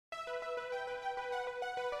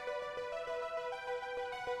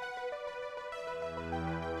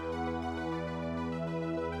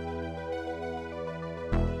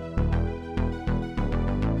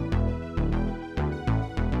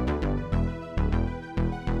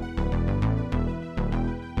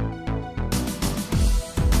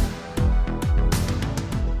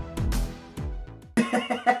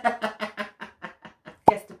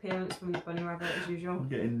usual. I'm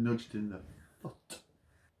getting nudged in the foot.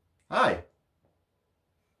 Hi.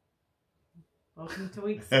 Welcome to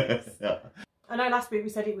week 6. Yeah. I know last week we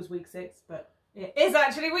said it was week 6, but it is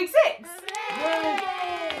actually week 6.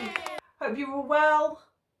 Yay! Hope you're all well.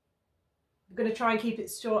 We're going to try and keep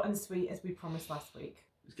it short and sweet as we promised last week.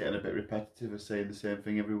 It's getting a bit repetitive of saying the same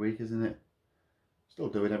thing every week, isn't it? Still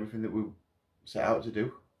doing everything that we set out to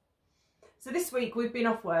do. So this week we've been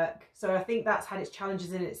off work, so I think that's had its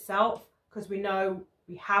challenges in itself, because we know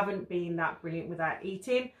we haven't been that brilliant without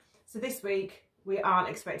eating. So this week we aren't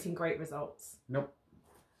expecting great results. Nope.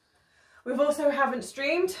 We've also haven't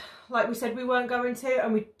streamed like we said we weren't going to,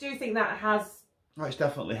 and we do think that has it's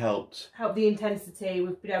definitely helped the intensity.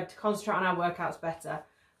 We've been able to concentrate on our workouts better.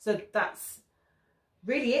 So that's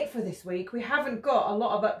really it for this week. We haven't got a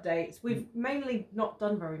lot of updates. We've mainly not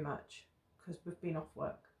done very much because we've been off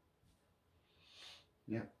work.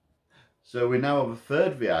 Yeah. So we now have a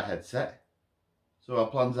third VR headset. So our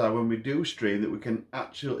plans are when we do stream that we can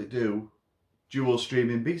actually do dual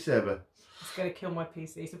streaming Beat Saber. It's going to kill my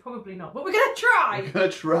PC, so probably not. But we're going to try! We're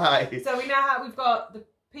going to try. So we now have, we've got the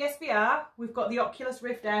PSVR, we've got the Oculus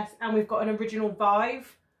Rift S, and we've got an original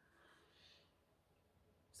Vive.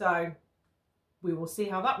 So we will see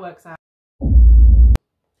how that works out.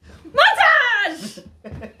 Montage!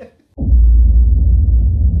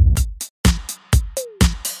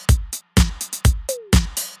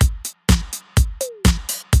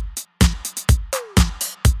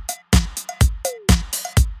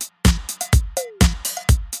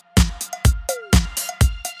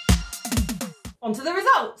 On to the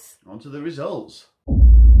results. On to the results.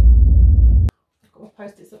 I've got my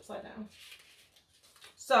post-its upside down.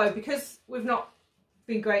 So, because we've not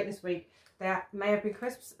been great this week, there may have been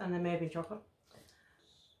crisps and there may have been chocolate.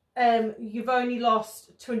 You've only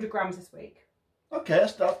lost 200 grams this week. Okay,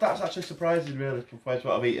 that's actually surprising, really, compared to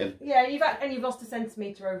what I've eaten. Yeah, you've lost a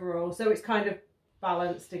centimetre overall, so it's kind of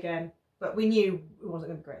balanced again. But we knew it wasn't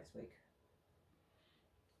going to be great this week.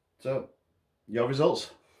 So, your results?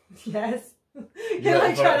 Yes. You're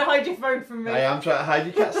like trying to hide your phone from me. I am trying to hide,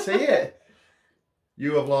 you can't see it.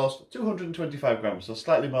 You have lost 225 grams, so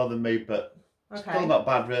slightly more than me, but still not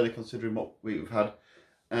bad really considering what we've had.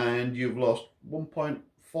 And you've lost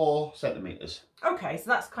 1.4 centimetres. Okay, so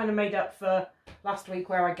that's kind of made up for last week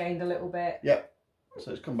where I gained a little bit. Yep,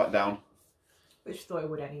 so it's come back down. Which I thought it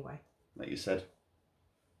would anyway. Like you said.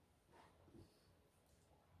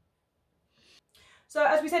 So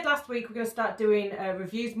as we said last week, we're going to start doing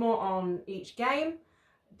reviews more on each game.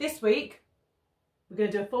 This week, we're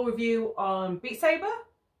going to do a full review on Beat Saber.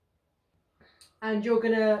 And I'm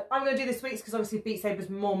going to do this week's because obviously Beat Saber's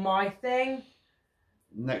more my thing.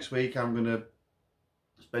 Next week, I'm going to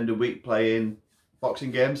spend a week playing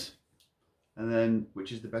boxing games. And then,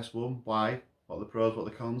 which is the best one, why, what are the pros, what are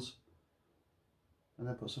the cons. And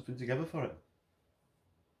then put something together for it.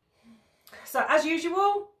 So as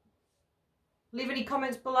usual, leave any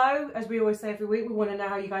comments below. As we always say every week, we want to know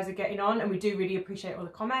how you guys are getting on, and we do really appreciate all the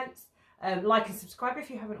comments. Like and subscribe if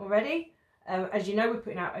you haven't already. As you know, we're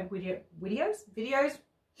putting out videos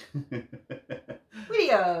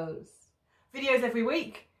every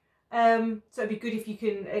week. So it'd be good if you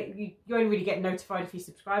can. You only really get notified if you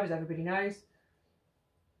subscribe, as everybody knows.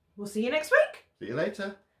 We'll see you next week. See you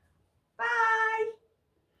later.